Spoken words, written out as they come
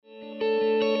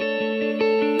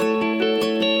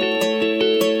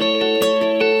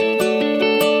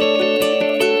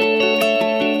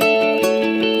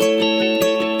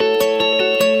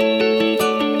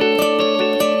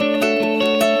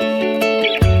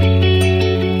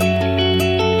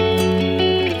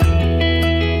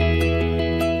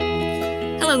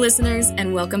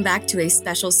welcome back to a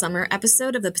special summer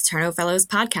episode of the Paterno Fellows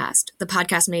podcast, the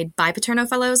podcast made by Paterno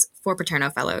Fellows for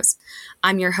Paterno Fellows.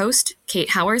 I'm your host,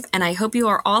 Kate Howarth, and I hope you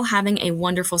are all having a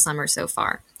wonderful summer so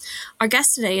far. Our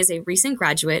guest today is a recent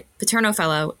graduate, Paterno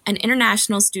Fellow, and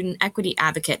international student equity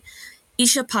advocate,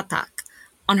 Esha Pathak,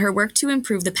 on her work to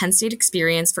improve the Penn State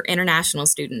experience for international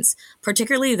students,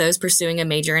 particularly those pursuing a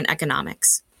major in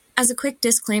economics. As a quick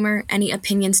disclaimer, any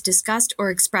opinions discussed or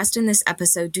expressed in this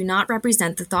episode do not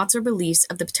represent the thoughts or beliefs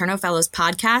of the Paterno Fellows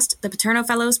podcast, the Paterno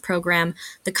Fellows program,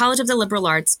 the College of the Liberal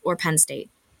Arts, or Penn State.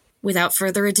 Without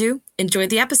further ado, enjoy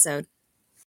the episode.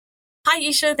 Hi,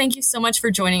 Esha. Thank you so much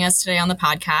for joining us today on the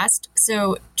podcast.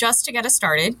 So just to get us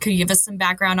started, could you give us some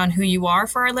background on who you are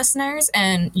for our listeners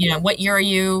and, what year are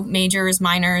you, majors,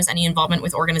 minors, any involvement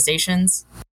with organizations?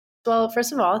 Well,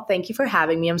 first of all, thank you for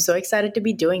having me. I'm so excited to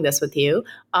be doing this with you.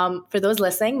 For those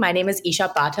listening, my name is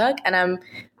Esha Pathak, and I'm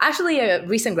actually a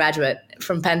recent graduate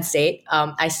from Penn State.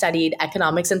 I studied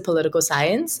economics and political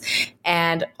science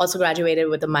and also graduated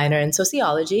with a minor in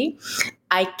sociology.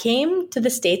 I came to the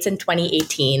States in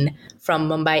 2018 from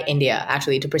Mumbai, India,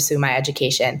 actually, to pursue my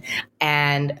education.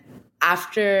 And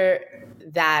after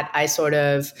that, I sort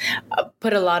of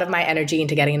put a lot of my energy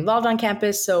into getting involved on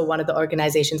campus. So one of the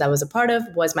organizations I was a part of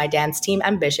was my dance team,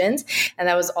 Ambitions. And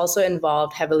I was also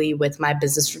involved heavily with my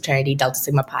business fraternity, Delta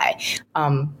Sigma Pi.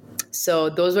 So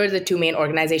those were the two main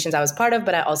organizations I was part of,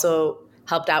 but I also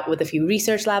helped out with a few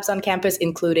research labs on campus,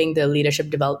 including the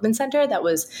Leadership Development Center that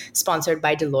was sponsored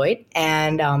by Deloitte.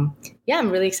 And I'm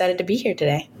really excited to be here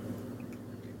today.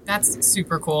 That's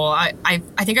super cool. I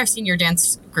think I've seen your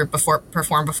dance group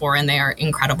perform before, and they are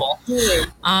incredible.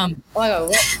 But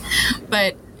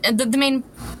the main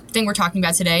thing we're talking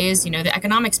about today is, the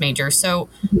economics major. So,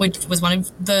 which was one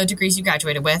of the degrees you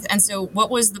graduated with. And so what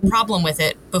was the problem with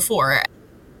it before?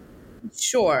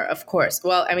 Sure, of course.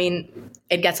 Well,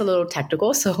 it gets a little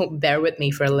technical, so bear with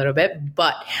me for a little bit.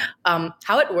 But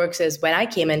how it works is when I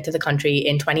came into the country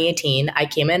in 2018, I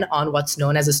came in on what's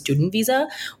known as a student visa,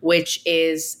 which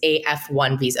is a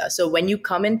F1 visa. So when you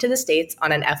come into the States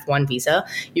on an F1 visa,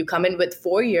 you come in with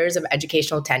 4 years of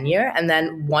educational tenure and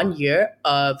then 1 year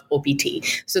of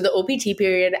OPT. So the OPT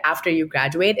period after you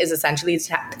graduate is essentially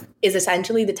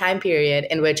the time period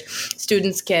in which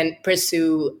students can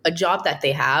pursue a job that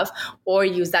they have or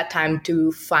use that time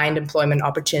to find employment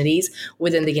opportunities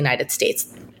within the United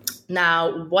States.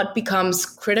 Now, what becomes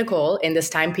critical in this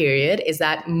time period is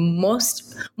that more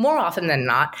often than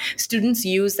not, students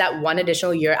use that one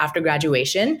additional year after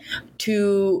graduation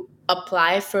to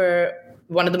apply for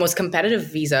one of the most competitive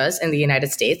visas in the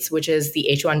United States, which is the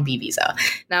H-1B visa.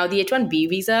 Now, the H-1B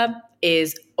visa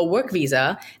is a work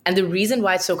visa, and the reason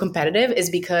why it's so competitive is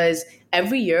because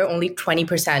every year only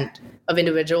 20% of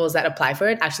individuals that apply for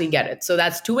it actually get it. So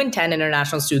that's 2 in 10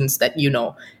 international students that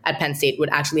at Penn State would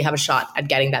actually have a shot at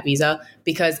getting that visa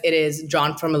because it is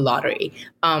drawn from a lottery.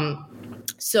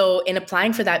 So in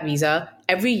applying for that visa,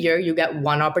 every year you get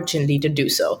one opportunity to do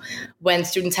so. When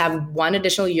students have one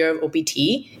additional year of OPT,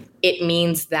 it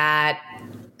means that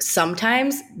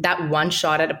sometimes that one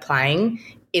shot at applying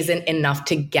isn't enough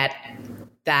to get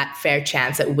that fair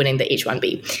chance at winning the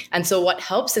H-1B. And so what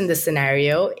helps in this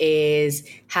scenario is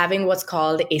having what's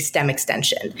called a STEM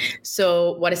extension.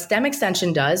 So what a STEM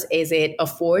extension does is it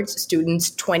affords students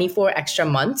 24 extra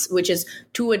months, which is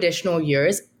 2 additional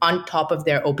years on top of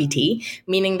their OPT,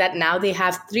 meaning that now they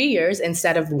have 3 years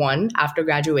instead of 1 after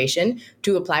graduation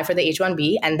to apply for the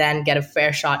H-1B and then get a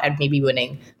fair shot at maybe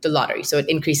winning the lottery. So it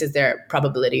increases their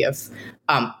probability of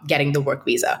getting the work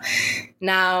visa.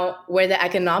 Now, where the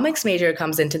economics major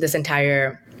comes into this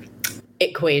entire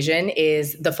equation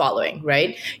is the following,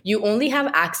 right? You only have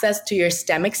access to your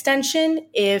STEM extension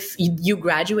if you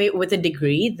graduate with a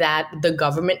degree that the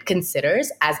government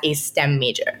considers as a STEM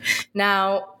major.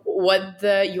 Now, what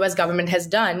the US government has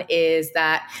done is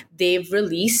that they've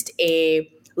released a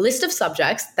list of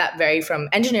subjects that vary from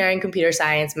engineering, computer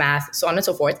science, math, so on and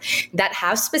so forth, that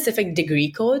have specific degree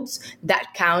codes that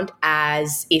count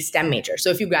as a STEM major. So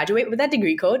if you graduate with that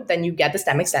degree code, then you get the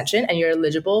STEM extension and you're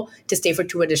eligible to stay for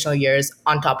 2 additional years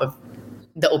on top of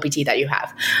the OPT that you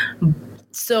have.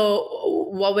 So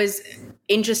what was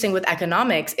interesting with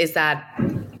economics is that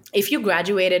if you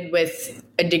graduated with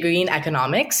a degree in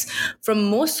economics, from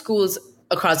most schools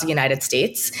across the United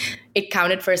States, it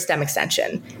counted for a STEM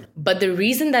extension. But the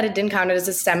reason that it didn't count as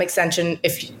a STEM extension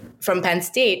from Penn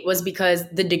State was because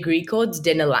the degree codes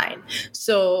didn't align.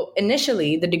 So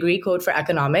initially, the degree code for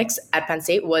economics at Penn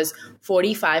State was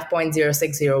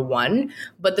 45.0601,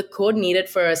 but the code needed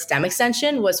for a STEM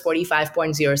extension was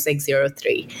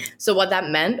 45.0603. So what that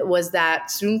meant was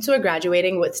that students were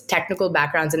graduating with technical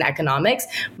backgrounds in economics,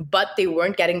 but they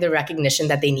weren't getting the recognition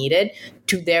that they needed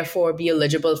to therefore be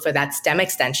eligible for that STEM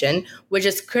extension, which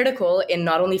is critical in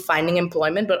not only finding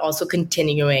employment, but also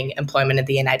continuing employment in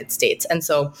the United States. And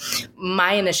so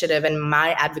my initiative and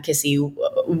my advocacy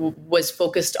was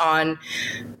focused on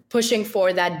pushing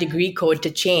for that degree code to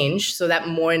change so that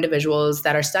more individuals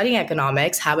that are studying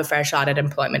economics have a fair shot at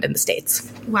employment in the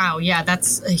States. Wow, yeah,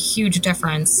 that's a huge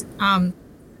difference.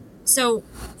 So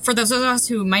for those of us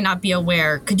who might not be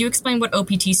aware, could you explain what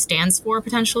OPT stands for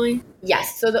potentially?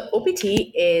 Yes, so the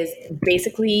OPT is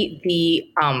basically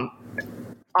the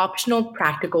optional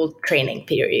practical training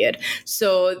period.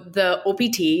 So the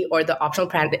OPT, or the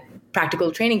optional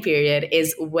practical training period,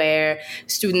 is where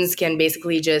students can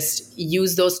basically just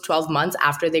use those 12 months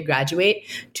after they graduate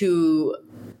to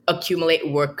accumulate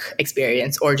work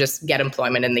experience or just get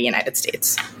employment in the United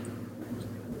States.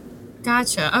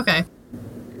 Gotcha. Okay.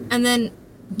 And then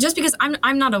just because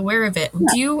I'm not aware of it,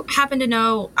 do you happen to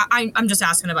know, I'm just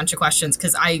asking a bunch of questions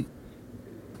because I'm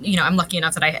lucky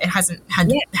enough that it hasn't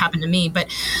happened to me,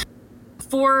 but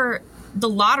for the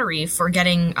lottery for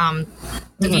getting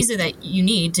the visa that you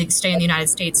need to stay in the United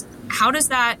States, how does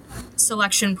that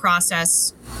selection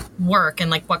process work,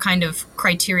 and like what kind of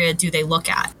criteria do they look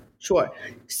at? Sure.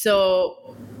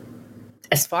 So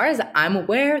as far as I'm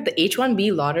aware, the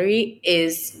H-1B lottery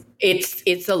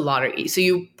it's a lottery. So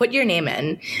you put your name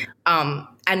in,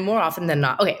 and more often than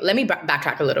not, okay, let me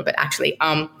backtrack a little bit actually.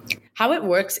 How it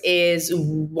works is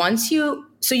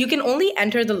so you can only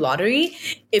enter the lottery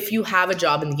if you have a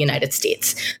job in the United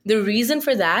States. The reason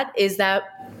for that is that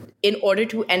in order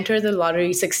to enter the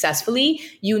lottery successfully,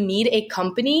 you need a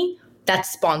company that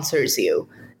sponsors you.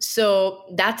 So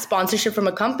that sponsorship from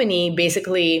a company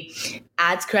basically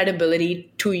adds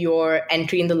credibility to your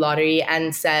entry in the lottery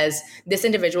and says this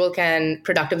individual can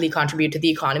productively contribute to the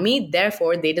economy.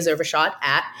 Therefore, they deserve a shot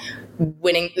at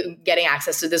getting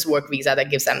access to this work visa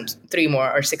that gives them 3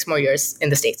 more or 6 more years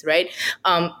in the States, right?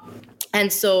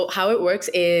 And so how it works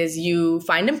is you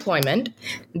find employment.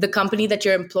 The company that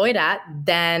you're employed at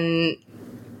then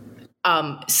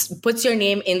puts your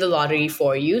name in the lottery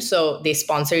for you. So they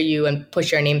sponsor you and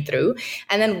push your name through.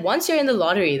 And then once you're in the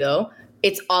lottery, though,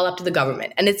 it's all up to the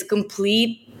government. And it's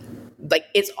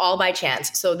it's all by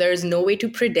chance. So there's no way to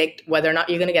predict whether or not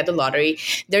you're going to get the lottery.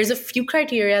 There's a few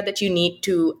criteria that you need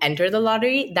to enter the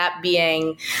lottery. That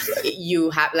being, you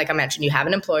have, like I mentioned, you have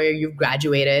an employer, you've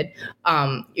graduated,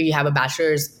 you have a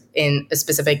bachelor's in a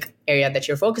specific area that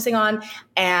you're focusing on.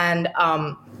 And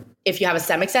if you have a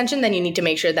STEM extension, then you need to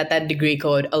make sure that that degree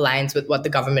code aligns with what the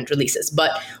government releases.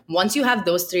 But once you have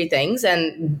those 3 things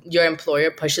and your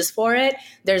employer pushes for it,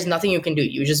 there's nothing you can do.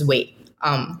 You just wait.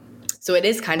 So it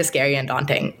is kind of scary and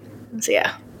daunting. So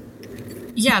yeah.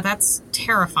 Yeah, that's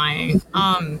terrifying.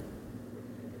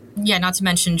 Not to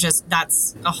mention just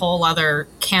that's a whole other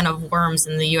can of worms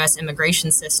in the U.S. immigration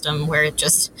system where it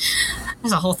just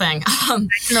there's a whole thing.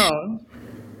 No.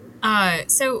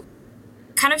 So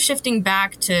kind of shifting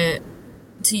back to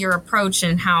your approach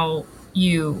and how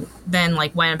you then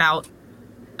went about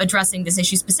addressing this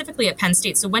issue specifically at Penn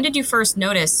State. So when did you first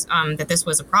notice that this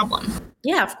was a problem?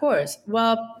 Yeah, of course.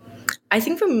 Well, I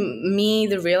think for me,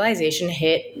 the realization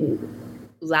hit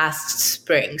last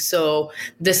spring. So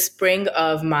the spring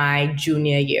of my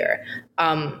junior year.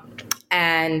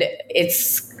 And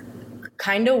it's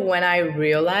kind of when I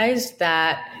realized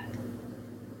that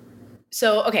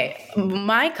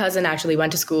my cousin actually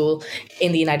went to school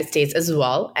in the United States as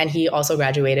well, and he also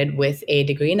graduated with a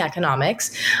degree in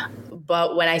economics.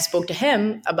 But when I spoke to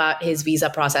him about his visa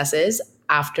processes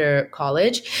after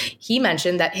college, he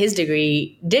mentioned that his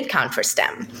degree did count for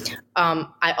STEM.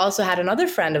 I also had another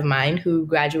friend of mine who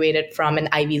graduated from an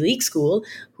Ivy League school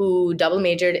who double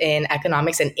majored in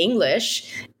economics and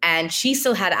English, and she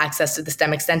still had access to the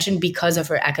STEM extension because of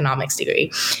her economics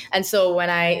degree. And so when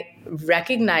I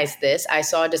recognized this, I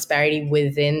saw a disparity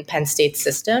within Penn State's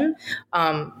system,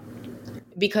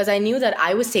 because I knew that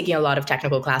I was taking a lot of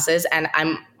technical classes, and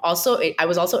I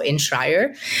was also in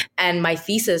Schreier, and my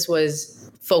thesis was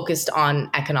focused on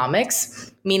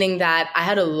economics, meaning that I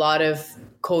had a lot of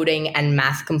coding and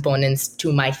math components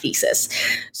to my thesis.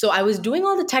 So I was doing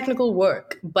all the technical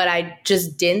work, but I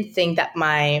just didn't think that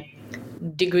my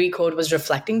degree code was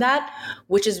reflecting that,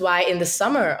 which is why in the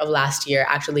summer of last year,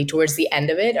 actually towards the end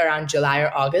of it, around July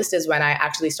or August, is when I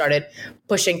actually started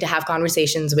pushing to have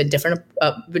conversations with different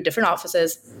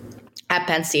offices at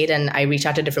Penn State, and I reached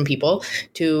out to different people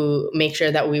to make sure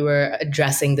that we were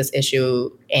addressing this issue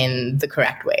in the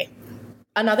correct way.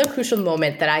 Another crucial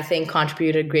moment that I think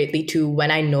contributed greatly to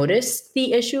when I noticed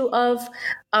the issue of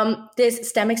this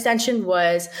STEM extension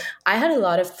was I had a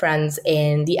lot of friends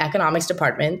in the economics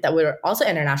department that were also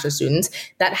international students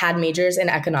that had majors in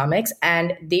economics,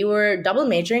 and they were double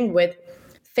majoring with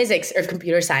physics or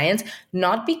computer science,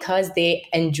 not because they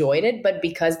enjoyed it, but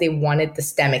because they wanted the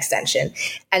STEM extension.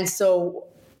 And so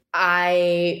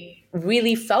I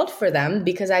really felt for them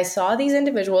because I saw these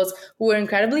individuals who were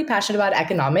incredibly passionate about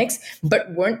economics, but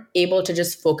weren't able to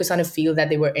just focus on a field that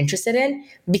they were interested in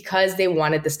because they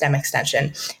wanted the STEM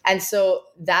extension. And so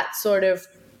that sort of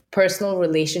personal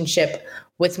relationship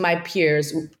with my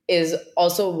peers is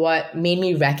also what made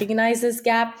me recognize this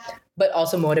gap, but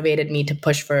also motivated me to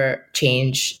push for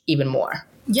change even more.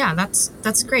 Yeah,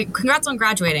 that's great. Congrats on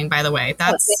graduating, by the way.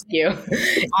 That's Thank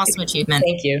you. awesome achievement.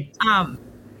 Thank you.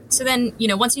 So then,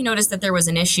 once you noticed that there was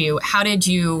an issue, how did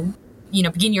you,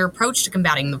 begin your approach to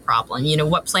combating the problem?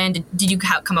 What plan did you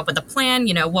come up with a plan?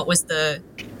 What was the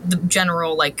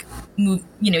general move?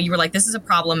 You were like, this is a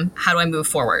problem. How do I move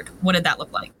forward? What did that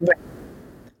look like?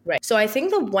 Right. So I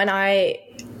think that when I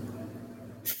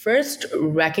first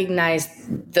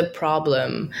recognized the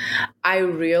problem, I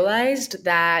realized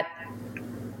that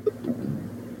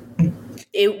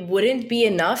it wouldn't be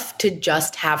enough to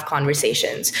just have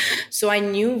conversations. So I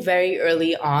knew very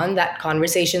early on that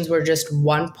conversations were just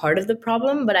one part of the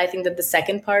problem. But I think that the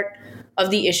second part of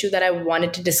the issue that I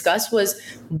wanted to discuss was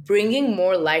bringing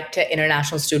more light to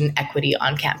international student equity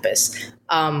on campus.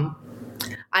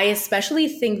 I especially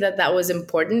think that that was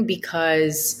important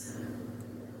because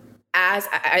as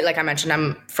like I mentioned,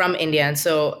 I'm from India. And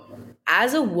so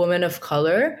as a woman of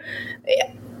color,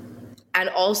 and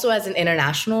also as an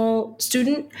international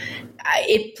student,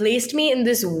 it placed me in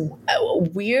this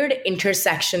weird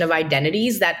intersection of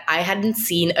identities that I hadn't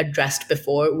seen addressed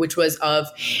before, which was of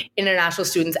international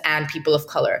students and people of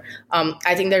color.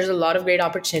 I think there's a lot of great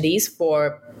opportunities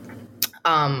for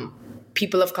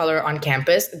people of color on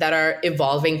campus that are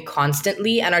evolving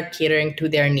constantly and are catering to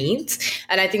their needs.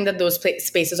 And I think that those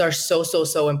spaces are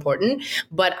so important.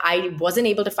 But I wasn't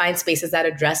able to find spaces that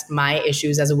addressed my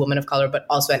issues as a woman of color, but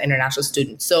also an international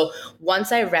student. So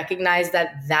once I recognized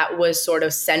that that was sort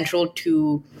of central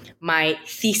to my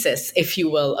thesis, if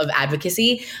you will, of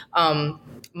advocacy,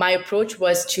 my approach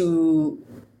was to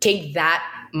take that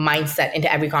mindset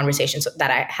into every conversation that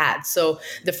I had. So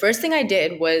the first thing I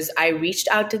did was I reached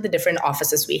out to the different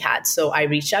offices we had. So I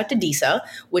reached out to DISA,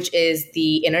 which is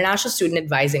the International Student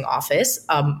Advising Office,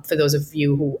 for those of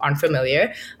you who aren't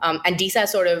familiar. And DISA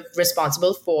is sort of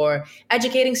responsible for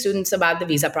educating students about the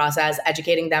visa process,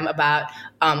 educating them about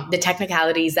the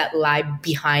technicalities that lie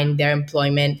behind their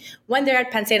employment when they're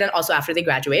at Penn State and also after they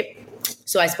graduate.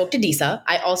 So I spoke to DISA.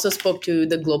 I also spoke to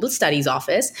the Global Studies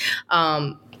Office.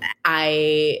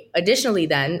 I additionally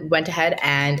then went ahead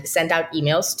and sent out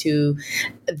emails to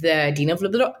the Dean of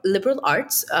Liberal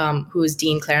Arts, who is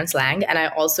Dean Clarence Lang, and I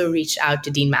also reached out to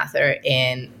Dean Mather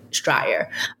in Stryer.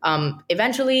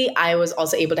 Eventually, I was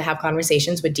also able to have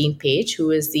conversations with Dean Page, who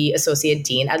is the Associate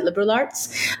Dean at Liberal Arts.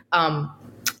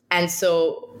 And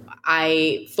so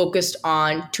I focused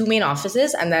on two main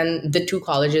offices and then the two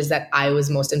colleges that I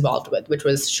was most involved with, which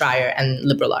was Stryer and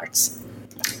Liberal Arts.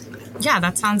 Yeah,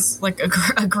 that sounds like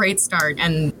a great start.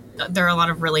 And there are a lot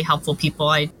of really helpful people.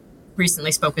 I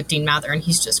recently spoke with Dean Mather, and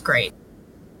he's just great.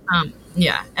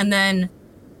 Yeah. And then,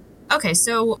 okay,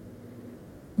 so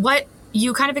what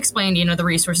you kind of explained, the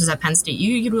resources at Penn State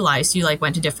you utilized. You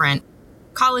went to different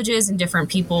colleges and different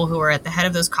people who are at the head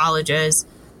of those colleges.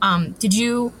 Did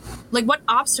you, what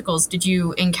obstacles did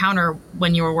you encounter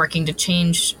when you were working to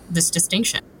change this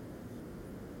distinction?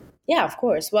 Yeah, of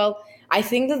course. Well, I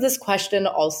think that this question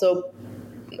also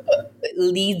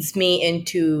leads me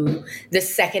into the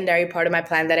secondary part of my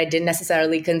plan that I didn't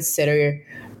necessarily consider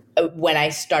when I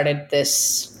started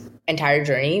this entire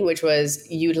journey, which was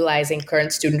utilizing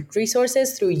current student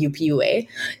resources through UPUA.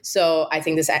 So I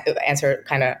think this answer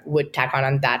kind of would tack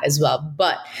on that as well.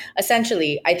 But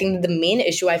essentially, I think the main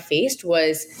issue I faced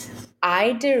was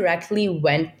I directly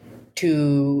went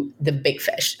to the big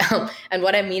fish. And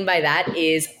what I mean by that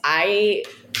is I,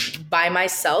 by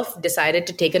myself, decided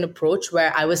to take an approach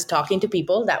where I was talking to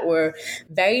people that were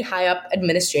very high up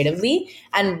administratively.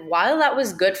 And while that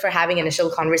was good for having initial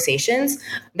conversations,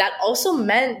 that also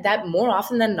meant that more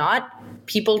often than not,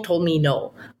 people told me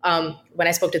no. When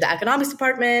I spoke to the economics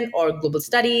department or global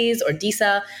studies or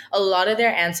DISA, a lot of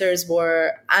their answers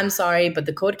were, I'm sorry, but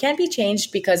the code can't be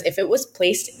changed because if it was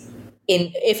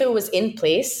in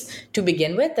place to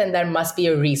begin with, then there must be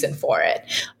a reason for it.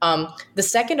 The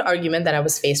second argument that I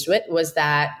was faced with was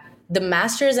that the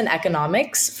master's in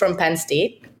economics from Penn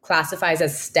State classifies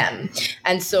as STEM.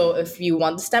 And so if you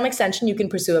want the STEM extension, you can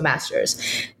pursue a master's.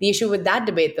 The issue with that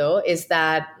debate, though, is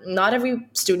that not every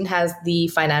student has the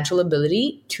financial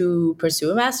ability to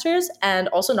pursue a master's, and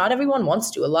also not everyone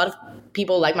wants to. A lot of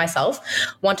people like myself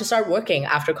want to start working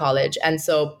after college. And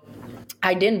so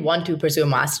I didn't want to pursue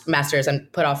a master's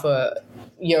and put off a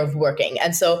year of working.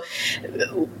 And so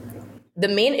the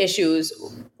main issues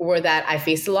were that I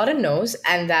faced a lot of no's,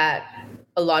 and that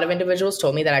a lot of individuals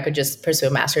told me that I could just pursue a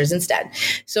master's instead.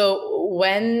 So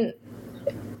when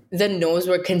the no's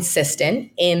were consistent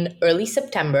in early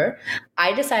September,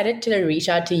 I decided to reach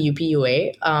out to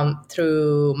UPUA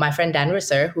through my friend Dan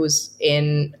Risser, who's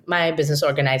in my business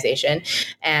organization.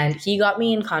 And he got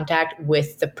me in contact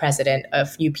with the president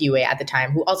of UPUA at the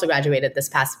time, who also graduated this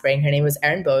past spring. Her name was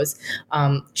Erin Bose.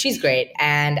 She's great.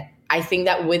 And I think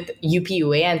that with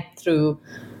UPUA and through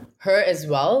her as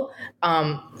well,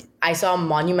 I saw a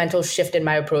monumental shift in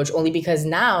my approach, only because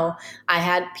now I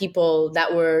had people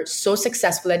that were so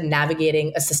successful at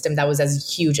navigating a system that was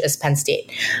as huge as Penn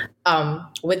State.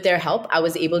 With their help, I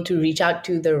was able to reach out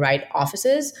to the right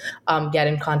offices, get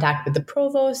in contact with the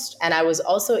provost, and I was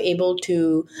also able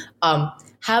to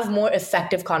have more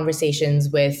effective conversations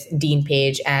with Dean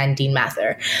Page and Dean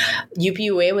Mather.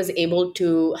 UPUA was able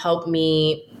to help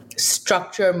me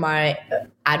structure my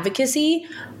advocacy,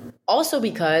 also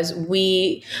because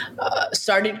we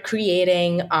started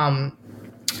creating, I'll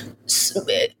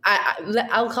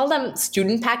call them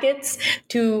student packets,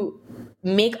 to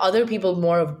make other people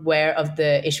more aware of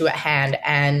the issue at hand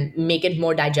and make it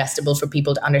more digestible for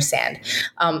people to understand.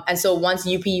 And so once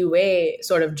UPUA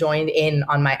sort of joined in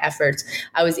on my efforts,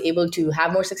 I was able to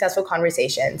have more successful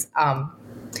conversations,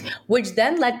 which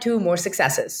then led to more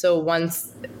successes. So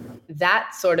once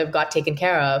that sort of got taken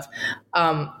care of,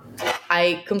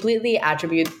 I completely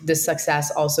attribute the success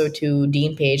also to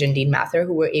Dean Page and Dean Mather,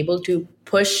 who were able to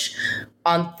push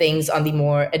on things on the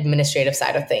more administrative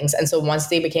side of things. And so once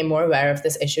they became more aware of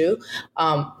this issue,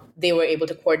 they were able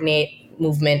to coordinate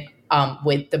movement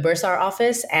with the Bursar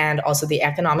office and also the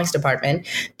economics department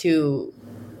to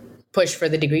push for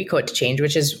the degree code to change,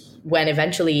 which is when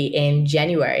eventually in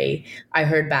January, I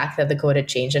heard back that the code had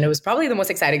changed. And it was probably the most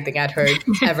exciting thing I'd heard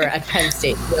ever at Penn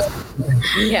State.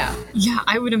 Yeah. Yeah,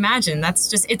 I would imagine. That's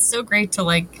just, it's so great to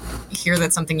like hear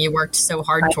that something you worked so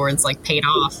hard towards like paid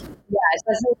off. Yeah,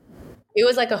 especially it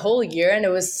was like a whole year, and it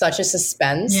was such a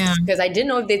suspense because I didn't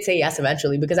know if they'd say yes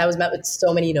eventually, because I was met with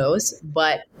so many no's,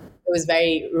 but it was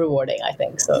very rewarding, I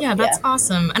think. So yeah, that's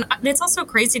awesome. And it's also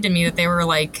crazy to me that they were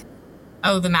like,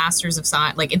 oh, the Masters of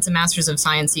Science, like it's a Masters of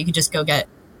Science, so you could just go get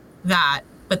that,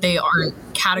 but they aren't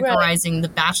categorizing the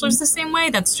bachelor's the same way.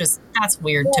 That's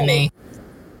weird to me.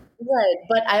 Right.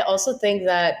 But I also think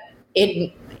that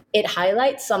it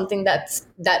highlights something that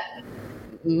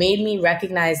made me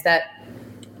recognize that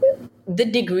the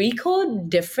degree code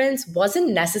difference wasn't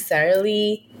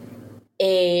necessarily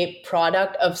a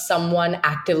product of someone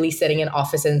actively sitting in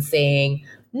office and saying,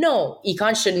 no,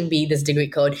 econ shouldn't be this degree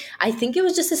code. I think it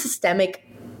was just a systemic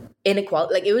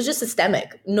inequality. Like, it was just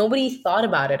systemic. Nobody thought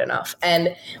about it enough.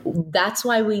 And that's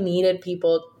why we needed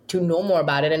people to know more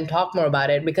about it and talk more about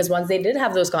it, because once they did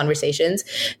have those conversations,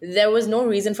 there was no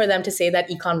reason for them to say that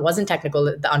econ wasn't technical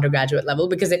at the undergraduate level,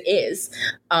 because it is.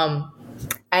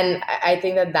 And I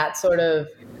think that sort of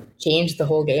changed the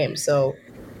whole game. So,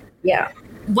 yeah.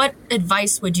 What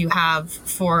advice would you have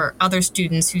for other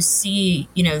students who see,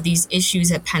 these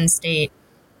issues at Penn State,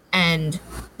 and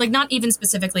like not even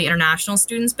specifically international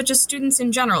students, but just students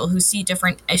in general who see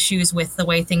different issues with the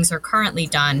way things are currently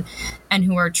done and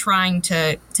who are trying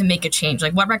to make a change?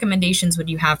 Like, what recommendations would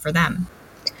you have for them?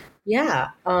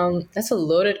 Yeah, that's a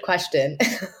loaded question.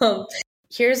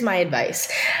 Here's my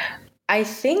advice. I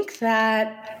think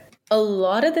that a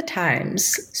lot of the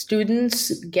times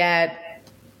students get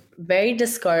very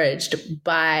discouraged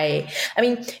by,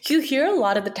 you hear a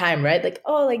lot of the time, right? Like,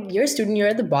 oh, like you're a student, you're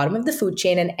at the bottom of the food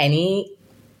chain in any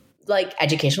like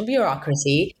educational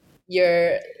bureaucracy.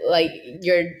 Nobody's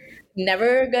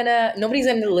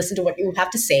gonna listen to what you have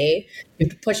to say. You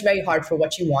have to push very hard for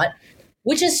what you want,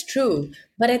 which is true.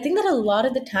 But I think that a lot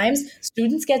of the times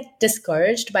students get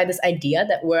discouraged by this idea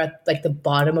that we're at like the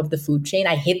bottom of the food chain.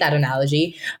 I hate that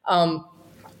analogy.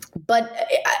 But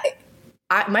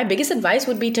my biggest advice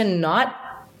would be to not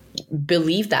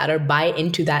believe that or buy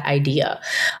into that idea.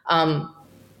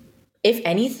 If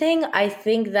anything, I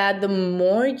think that the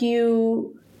more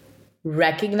you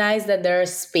recognize that there are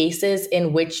spaces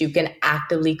in which you can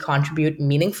actively contribute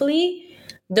meaningfully,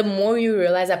 the more you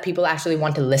realize that people actually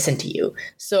want to listen to you.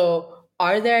 So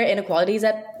are there inequalities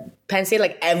at Penn State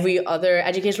like every other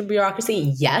educational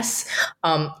bureaucracy? Yes.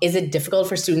 Is it difficult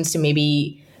for students to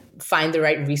maybe find the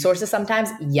right resources sometimes?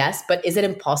 Yes. But is it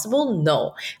impossible?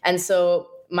 No. And so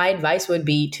my advice would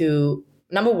be to,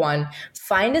 number one,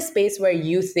 find a space where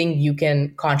you think you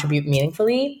can contribute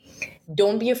meaningfully.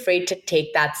 Don't be afraid to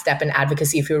take that step in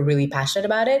advocacy if you're really passionate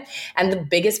about it. And the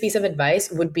biggest piece of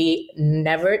advice would be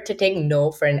never to take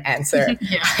no for an answer.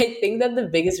 I think that the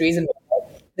biggest reason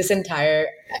this entire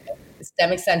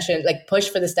STEM extension, like push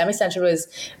for the STEM extension was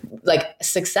like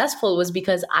successful was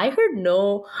because I heard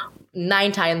no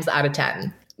 9 times out of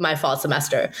 10 my fall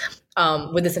semester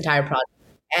with this entire project.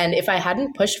 And if I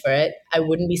hadn't pushed for it, I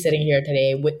wouldn't be sitting here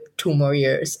today with 2 more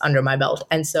years under my belt.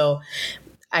 And so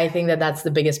I think that that's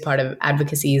the biggest part of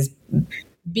advocacy is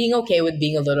being okay with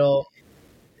being a little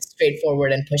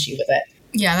straightforward and pushy with it.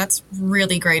 Yeah, that's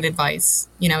really great advice.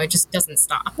 It just doesn't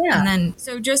stop. Yeah. And then,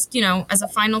 so just, as a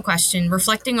final question,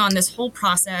 reflecting on this whole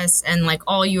process and like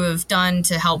all you have done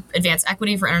to help advance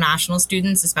equity for international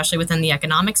students, especially within the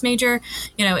economics major,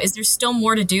 is there still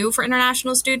more to do for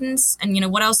international students? And,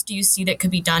 what else do you see that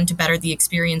could be done to better the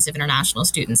experience of international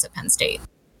students at Penn State?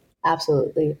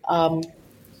 Absolutely.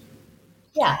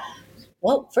 Yeah.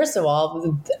 Well, first of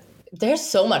all, there's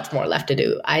so much more left to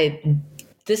do. I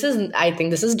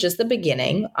think this is just the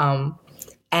beginning.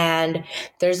 And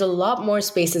there's a lot more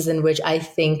spaces in which I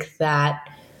think that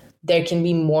there can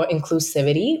be more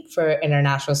inclusivity for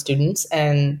international students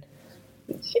and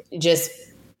just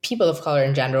people of color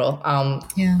in general.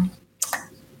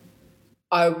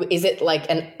 Is it like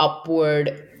an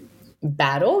upward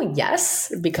battle?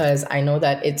 Yes, because I know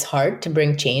that it's hard to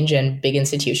bring change in big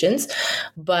institutions,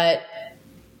 but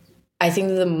I think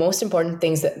that the most important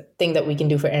thing that we can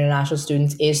do for international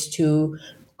students is to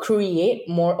create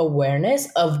more awareness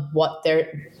of what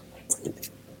their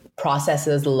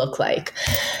processes look like.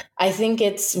 I think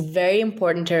it's very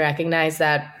important to recognize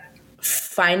that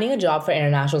finding a job for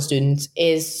international students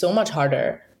is so much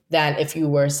harder than if you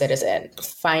were a citizen.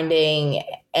 Finding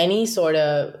any sort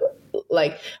of,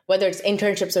 like, whether it's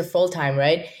internships or full-time,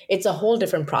 right? It's a whole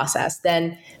different process.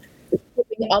 Then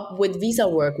keeping up with visa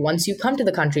work once you come to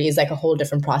the country is like a whole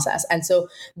different process. And so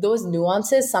those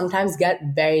nuances sometimes get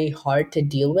very hard to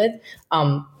deal with.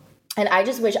 And I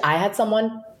just wish I had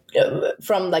someone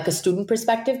from like a student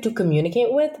perspective to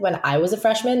communicate with when I was a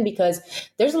freshman, because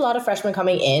there's a lot of freshmen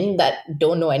coming in that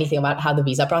don't know anything about how the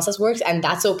visa process works, and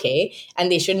that's okay.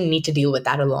 And they shouldn't need to deal with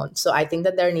that alone. So I think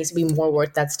that there needs to be more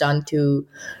work that's done to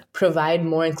provide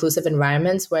more inclusive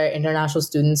environments where international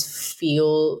students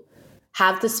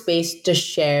have the space to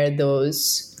share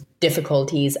those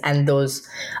difficulties and those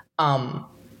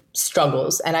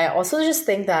struggles. And I also just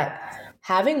think that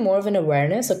having more of an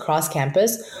awareness across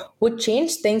campus would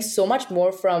change things so much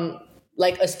more from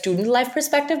like a student life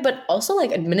perspective, but also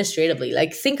like administratively.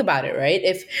 Like, think about it, right?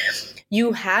 If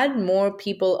you had more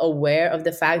people aware of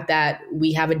the fact that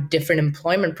we have a different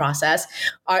employment process,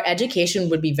 our education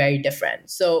would be very different.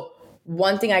 So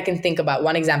one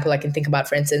example I can think about,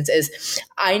 for instance, is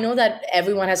I know that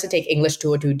everyone has to take English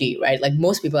 202D, right? Like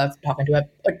most people I've talked to have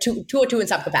or 202 in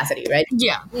some capacity, right?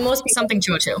 Yeah, most people, something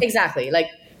 202. Exactly. Like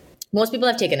most people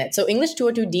have taken it. So English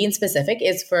 202D in specific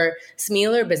is for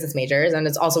SMEAL or business majors, and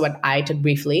it's also what I took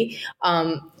briefly.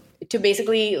 To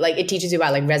basically, like, it teaches you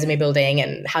about like resume building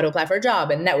and how to apply for a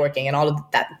job and networking and all of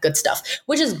that good stuff,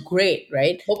 which is great,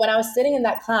 right? But when I was sitting in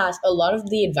that class, a lot of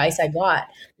the advice I got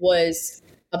was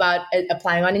about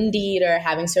applying on Indeed or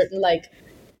having certain like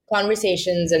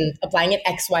conversations and applying it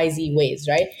XYZ ways,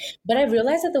 right? But I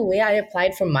realized that the way I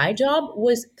applied for my job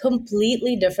was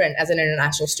completely different as an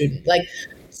international student. Like,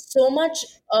 so much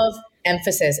of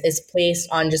emphasis is placed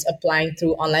on just applying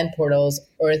through online portals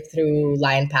or through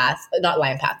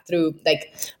through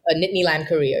like Nittany Land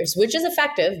Careers, which is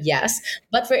effective, yes.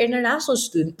 But for international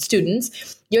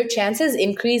students, your chances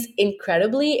increase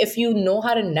incredibly if you know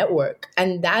how to network.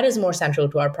 And that is more central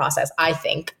to our process, I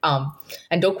think.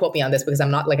 And don't quote me on this because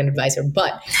I'm not like an advisor,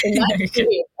 but in my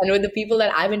experience and with the people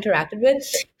that I've interacted with,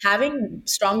 having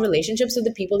strong relationships with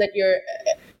the people that you're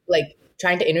like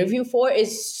trying to interview for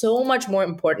is so much more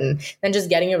important than just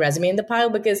getting your resume in the pile.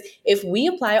 Because if we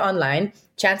apply online,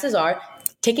 chances are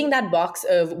ticking that box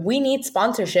of we need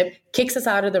sponsorship kicks us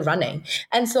out of the running.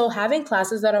 And so having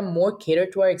classes that are more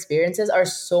catered to our experiences are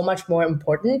so much more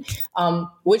important,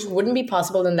 which wouldn't be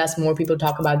possible unless more people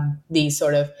talk about these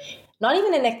sort of, not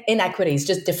even inequities,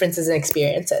 just differences in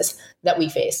experiences that we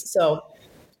face. So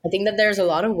I think that there's a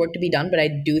lot of work to be done, but I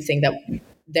do think that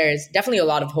there's definitely a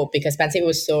lot of hope because Penn State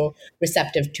was so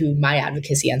receptive to my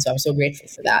advocacy. And so I'm so grateful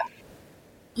for that.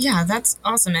 Yeah, that's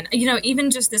awesome. And, even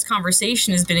just this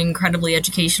conversation has been incredibly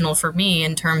educational for me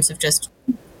in terms of just,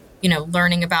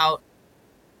 learning about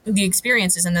the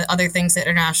experiences and the other things that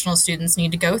international students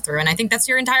need to go through. And I think that's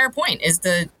your entire point is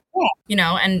the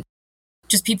and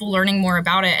just people learning more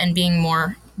about it and being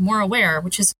more aware,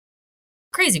 which is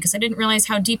crazy because I didn't realize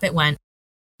how deep it went.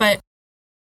 But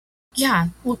yeah,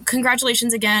 well,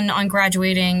 congratulations again on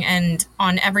graduating and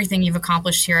on everything you've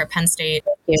accomplished here at Penn State.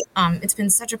 It's been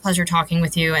such a pleasure talking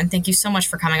with you, and thank you so much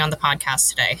for coming on the podcast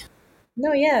today.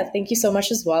 No, yeah, thank you so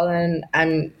much as well. And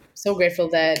I'm so grateful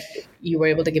that you were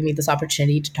able to give me this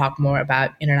opportunity to talk more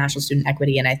about international student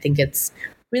equity. And I think it's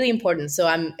really important. So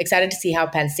I'm excited to see how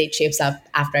Penn State shapes up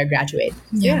after I graduate.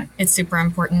 Yeah, it's super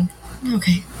important.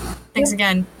 Okay. Thanks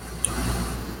again.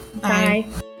 Bye.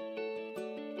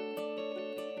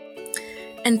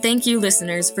 And thank you,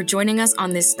 listeners, for joining us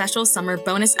on this special summer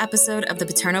bonus episode of the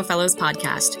Paterno Fellows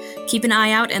podcast. Keep an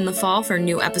eye out in the fall for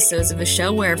new episodes of the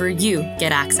show wherever you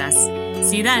get access.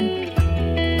 See you then.